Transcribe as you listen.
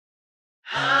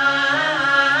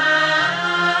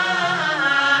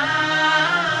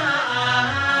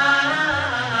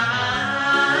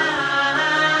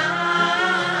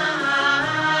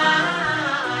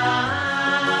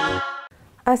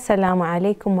Assalamu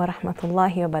alaikum wa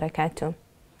rahmatullahi wa barakatuh.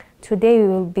 Today we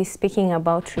will be speaking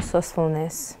about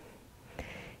resourcefulness.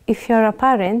 If you're a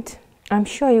parent, I'm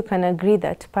sure you can agree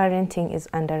that parenting is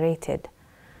underrated.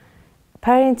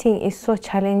 Parenting is so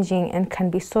challenging and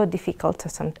can be so difficult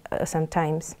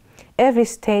sometimes. Every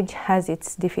stage has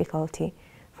its difficulty.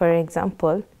 For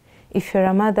example, if you're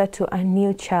a mother to a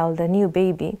new child, a new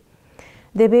baby,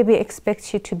 the baby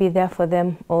expects you to be there for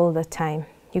them all the time.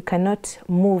 You cannot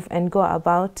move and go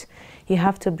about. You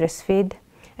have to breastfeed.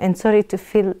 And sorry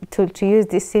to use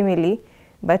this simile,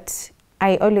 but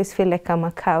I always feel like I'm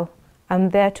a cow.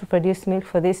 I'm there to produce milk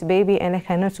for this baby and I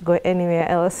cannot go anywhere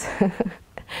else.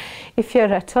 If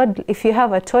you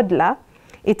have a toddler,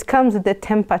 it comes with the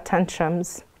temper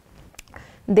tantrums.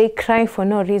 They cry for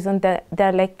no reason.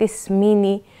 They're like this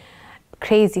mini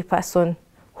crazy person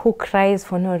who cries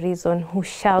for no reason, who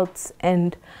shouts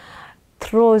and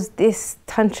throws these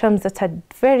tantrums that are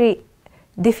very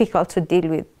difficult to deal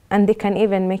with, and they can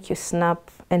even make you snap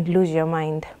and lose your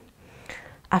mind.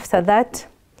 After that,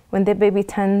 when the baby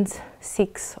turns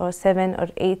 6 or 7 or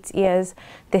 8 years,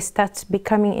 they start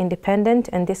becoming independent,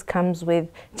 and this comes with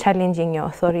challenging your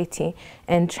authority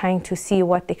and trying to see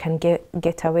what they can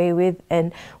get away with.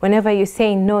 And whenever you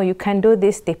say, no, you can't do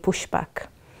this, they push back.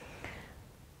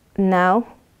 Now,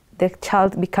 the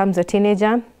child becomes a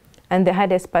teenager, and the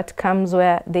hardest part comes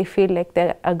where they feel like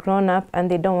they're a grown-up and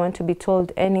they don't want to be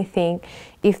told anything.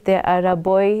 If they are a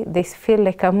boy, they feel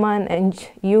like a man, and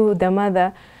you, the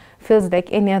mother, feels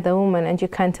like any other woman, and you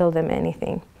can't tell them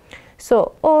anything.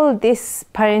 So all these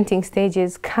parenting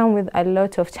stages come with a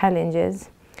lot of challenges.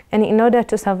 And in order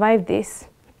to survive this,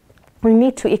 we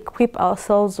need to equip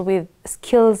ourselves with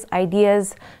skills,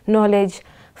 ideas, knowledge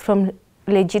from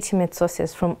legitimate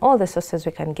sources, from all the sources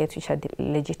we can get which are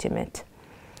legitimate.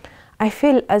 I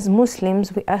feel as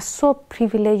Muslims, we are so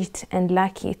privileged and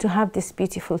lucky to have this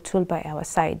beautiful tool by our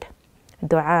side,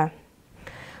 dua.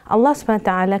 Allah subhanahu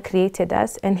wa ta'ala created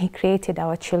us and He created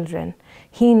our children.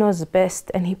 He knows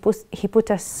best, and He put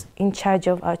us in charge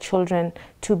of our children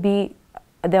to be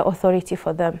the authority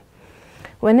for them.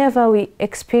 Whenever we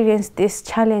experience these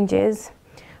challenges,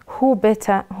 who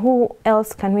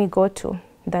else can we go to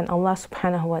than Allah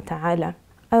subhanahu wa ta'ala?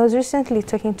 I was recently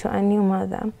talking to a new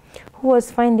mother who was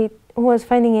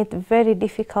finding it very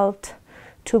difficult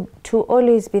to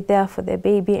always be there for the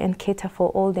baby and cater for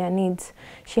all their needs.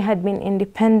 She had been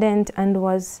independent and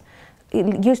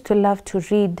used to love to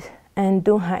read and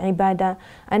do her ibadah,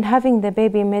 and having the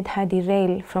baby made her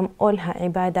derail from all her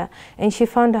ibadah, and she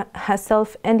found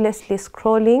herself endlessly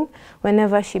scrolling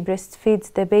whenever she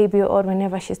breastfeeds the baby or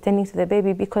whenever she's tending to the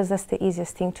baby, because that's the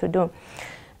easiest thing to do.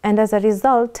 And as a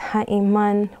result, her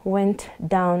iman went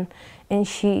down, and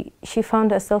she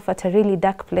found herself at a really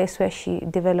dark place where she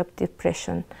developed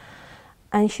depression.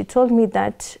 And she told me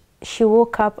that she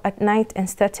woke up at night and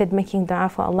started making dua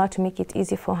for Allah to make it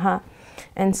easy for her.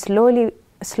 And slowly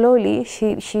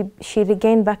she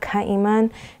regained back her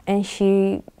iman, and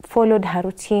she followed her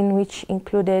routine, which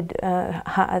included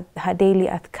her daily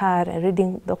adhkar,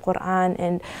 reading the Quran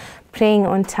and praying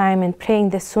on time and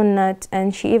praying the sunnat,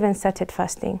 and she even started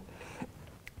fasting.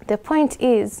 The point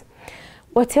is,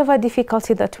 whatever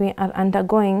difficulty that we are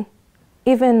undergoing,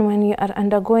 even when you are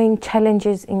undergoing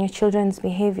challenges in your children's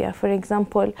behavior, for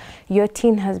example, your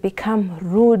teen has become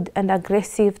rude and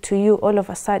aggressive to you all of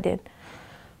a sudden,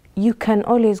 you can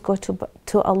always go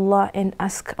to Allah and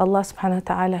ask Allah subhanahu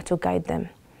wa ta'ala to guide them.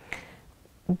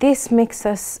 This makes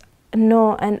us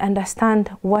know and understand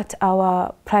what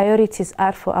our priorities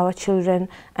are for our children,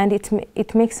 and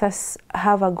it makes us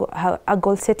have a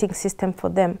goal-setting system for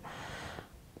them.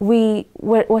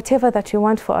 Whatever that we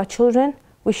want for our children,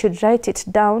 we should write it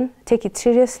down, take it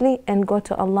seriously, and go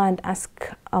to Allah and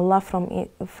ask Allah for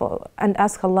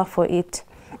it.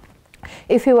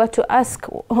 If you were to ask,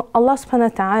 Allah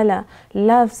subhanahu wa ta'ala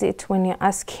loves it when you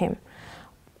ask Him.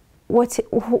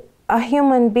 A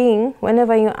human being,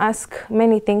 whenever you ask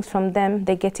many things from them,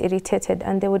 they get irritated,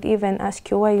 and they would even ask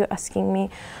you, why are you asking me?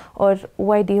 Or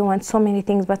why do you want so many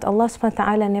things? But Allah subhanahu wa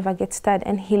ta'ala never gets tired,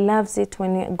 and He loves it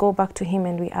when we go back to Him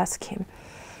and we ask Him.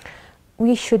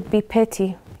 We should be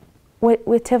petty.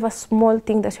 Whatever small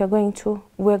thing that we're going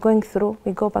through,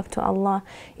 we go back to Allah.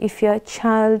 If your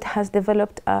child has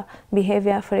developed a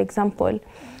behavior, for example,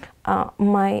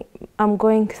 I'm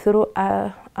going through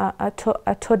a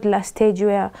toddler stage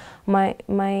where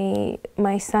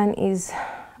my son is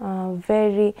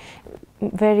very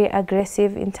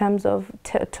aggressive in terms of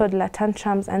toddler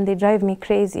tantrums, and they drive me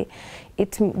crazy.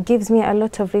 It gives me a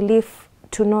lot of relief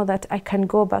to know that I can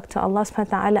go back to Allah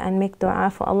subhanahu wa ta'ala and make dua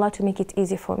for Allah to make it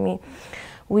easy for me.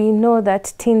 We know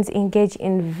that teens engage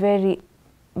in very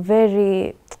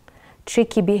very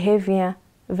tricky behavior,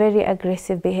 very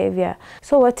aggressive behavior.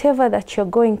 So whatever that you're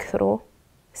going through,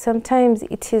 sometimes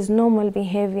it is normal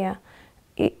behavior.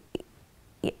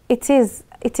 It is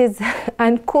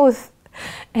uncouth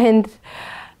and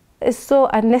so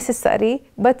unnecessary,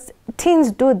 but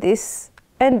teens do this.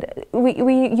 And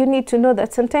you need to know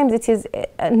that sometimes it is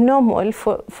normal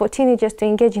for teenagers to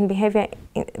engage in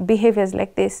behaviors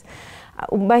like this.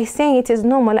 By saying it is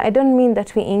normal, I don't mean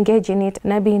that we engage in it.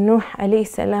 Nabi Nuh alayhi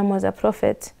salam was a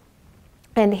prophet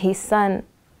and his son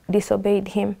disobeyed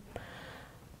him.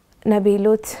 Nabi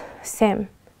Lut, same.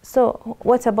 So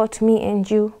what about me and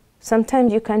you?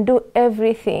 Sometimes you can do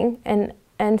everything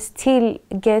and still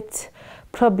get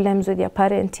problems with your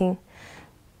parenting.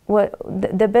 Well,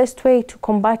 the best way to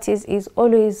combat is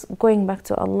always going back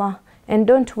to Allah, and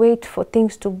don't wait for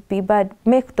things to be bad.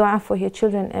 Make dua for your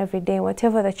children every day,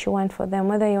 whatever that you want for them,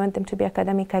 whether you want them to be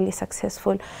academically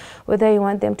successful, whether you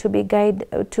want them to be guided.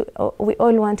 We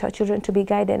all want our children to be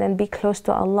guided and be close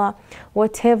to Allah.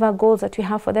 Whatever goals that we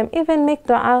have for them, even make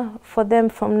dua for them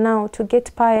from now to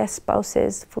get pious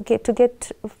spouses, for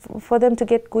them to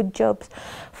get good jobs,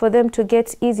 for them to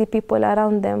get easy people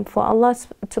around them, for Allah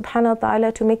subhanahu wa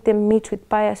ta'ala to make them meet with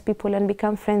pious people and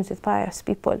become friends with pious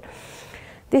people.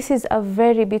 This is a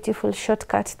very beautiful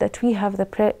shortcut that we have the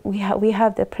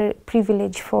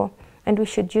privilege for, and we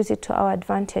should use it to our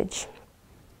advantage.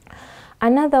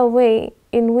 Another way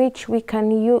in which we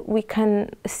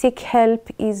can seek help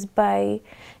is by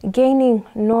gaining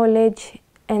knowledge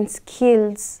and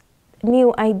skills,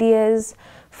 new ideas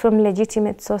from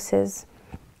legitimate sources.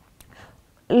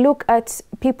 Look at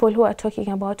people who are talking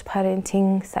about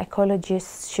parenting,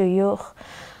 psychologists, shuyukh,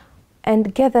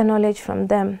 and gather knowledge from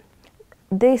them.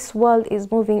 This world is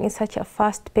moving in such a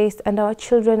fast pace, and our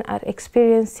children are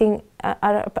experiencing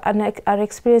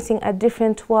a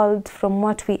different world from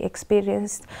what we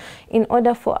experienced. In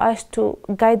order for us to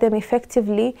guide them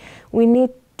effectively, we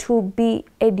need to be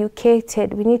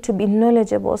educated, we need to be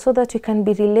knowledgeable so that we can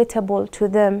be relatable to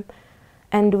them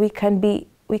and we can be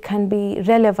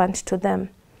relevant to them.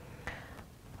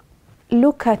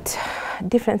 Look at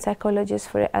different psychologists,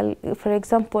 for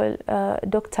example,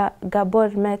 Dr. Gabor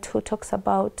Met, who talks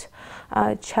about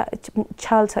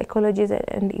child psychology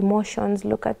and emotions.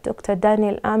 Look at Dr.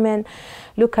 Daniel Amen.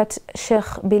 Look at Sheikh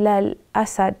Bilal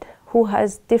Assad, who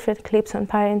has different clips on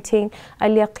parenting.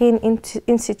 Al Yaqeen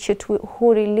Institute,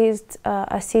 who released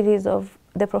a series of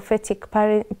the prophetic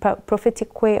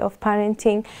way of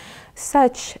parenting.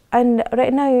 And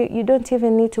right now you don't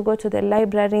even need to go to the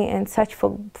library and search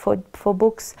for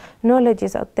books. Knowledge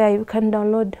is out there. You can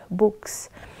download books,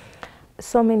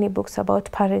 so many books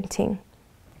about parenting,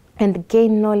 and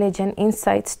gain knowledge and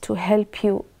insights to help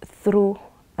you through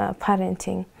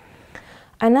parenting.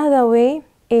 Another way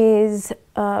is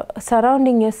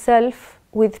surrounding yourself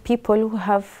with people who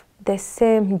have the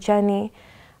same journey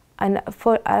and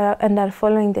are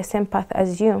following the same path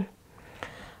as you.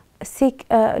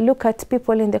 Look at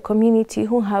people in the community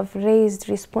who have raised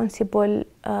responsible,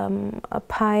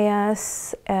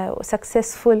 pious,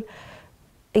 successful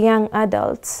young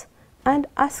adults, and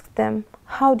ask them,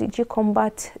 how did you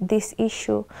combat this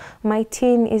issue? My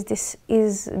teen is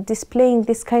displaying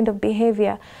this kind of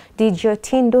behavior. Did your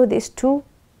teen do this too?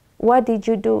 What did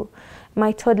you do?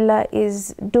 My toddler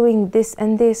is doing this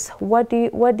and this. What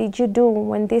did you do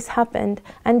when this happened?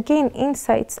 And gain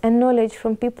insights and knowledge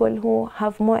from people who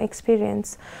have more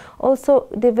experience. Also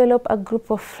develop a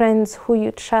group of friends who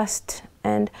you trust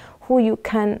and who you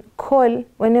can call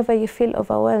whenever you feel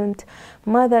overwhelmed.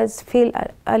 Mothers feel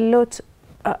a lot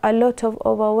of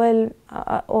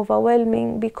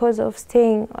overwhelming because of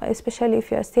staying, especially if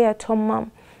you're a stay-at-home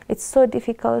mom. It's so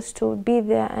difficult to be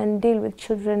there and deal with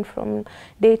children from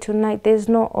day to night. There's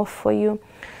no off for you.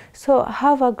 So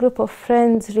have a group of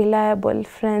friends, reliable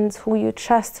friends who you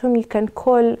trust, whom you can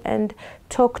call and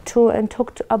talk to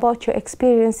about your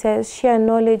experiences, share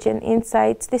knowledge and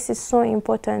insights. This is so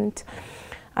important.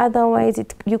 Otherwise,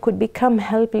 you could become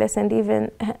helpless and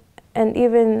even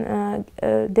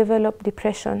develop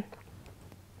depression.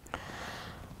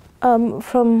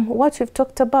 From what we've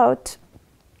talked about,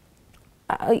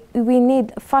 we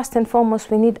need, first and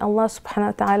foremost, we need Allah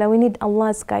subhanahu wa ta'ala. We need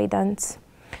Allah's guidance.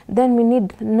 Then we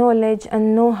need knowledge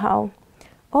and know-how.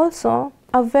 Also,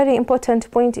 a very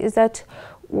important point is that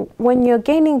when you're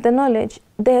gaining the knowledge,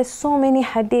 there are so many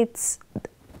hadiths.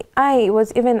 I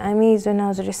was even amazed when I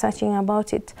was researching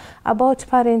about it, about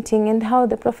parenting and how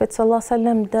the Prophet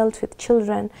ﷺ dealt with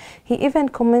children. He even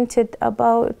commented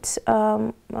about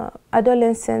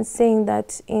adolescents, saying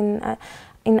that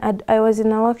I was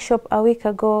in a workshop a week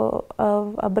ago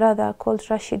of a brother called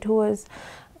Rashid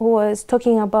who was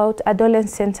talking about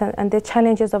adolescence and the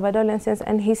challenges of adolescence,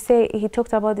 and he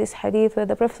talked about this hadith where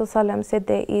the Prophet ﷺ said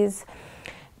there is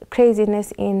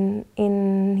craziness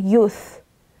in youth,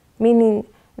 meaning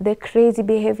the crazy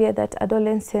behavior that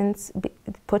adolescents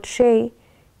portray.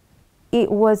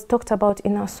 It was talked about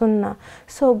in our sunnah.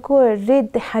 So go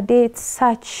read the hadith,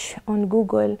 search on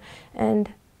Google,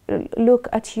 and look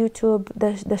at YouTube,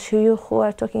 the shuyukh who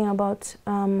are talking about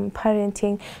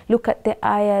parenting. Look at the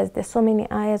ayahs. There's so many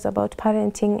ayahs about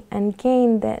parenting, and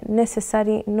gain the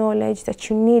necessary knowledge that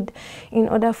you need in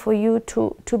order for you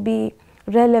to be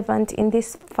relevant in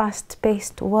this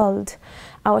fast-paced world.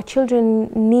 Our children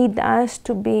need us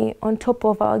to be on top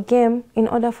of our game in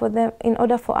order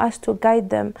for us to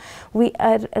guide them. We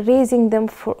are raising them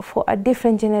for a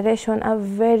different generation, a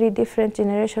very different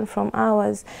generation from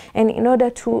ours. And in order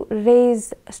to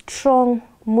raise strong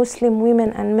Muslim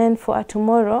women and men for our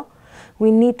tomorrow,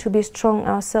 we need to be strong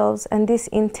ourselves, and this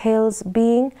entails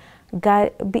guiding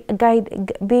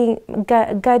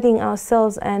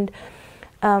ourselves and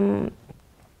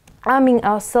arming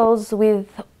ourselves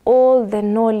with all the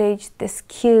knowledge, the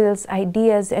skills,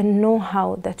 ideas, and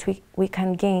know-how that we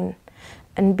can gain,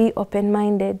 and be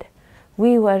open-minded.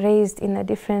 We were raised in a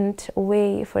different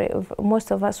way.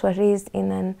 Most of us were raised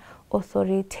in an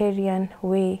authoritarian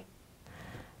way,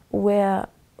 where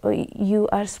you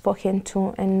are spoken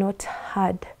to and not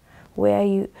heard,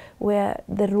 where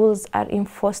the rules are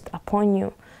enforced upon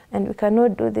you. And we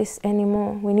cannot do this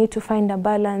anymore. We need to find a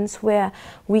balance where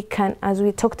we can, as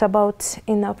we talked about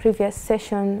in our previous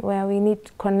session, where we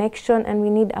need connection and we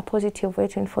need a positive way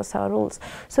to enforce our rules.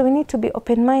 So we need to be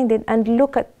open-minded and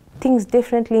look at things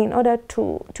differently in order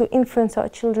to influence our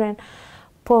children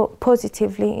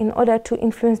positively, in order to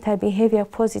influence their behavior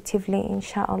positively,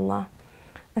 inshallah.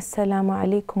 Assalamu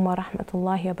alaikum wa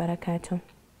rahmatullahi wa barakatuh.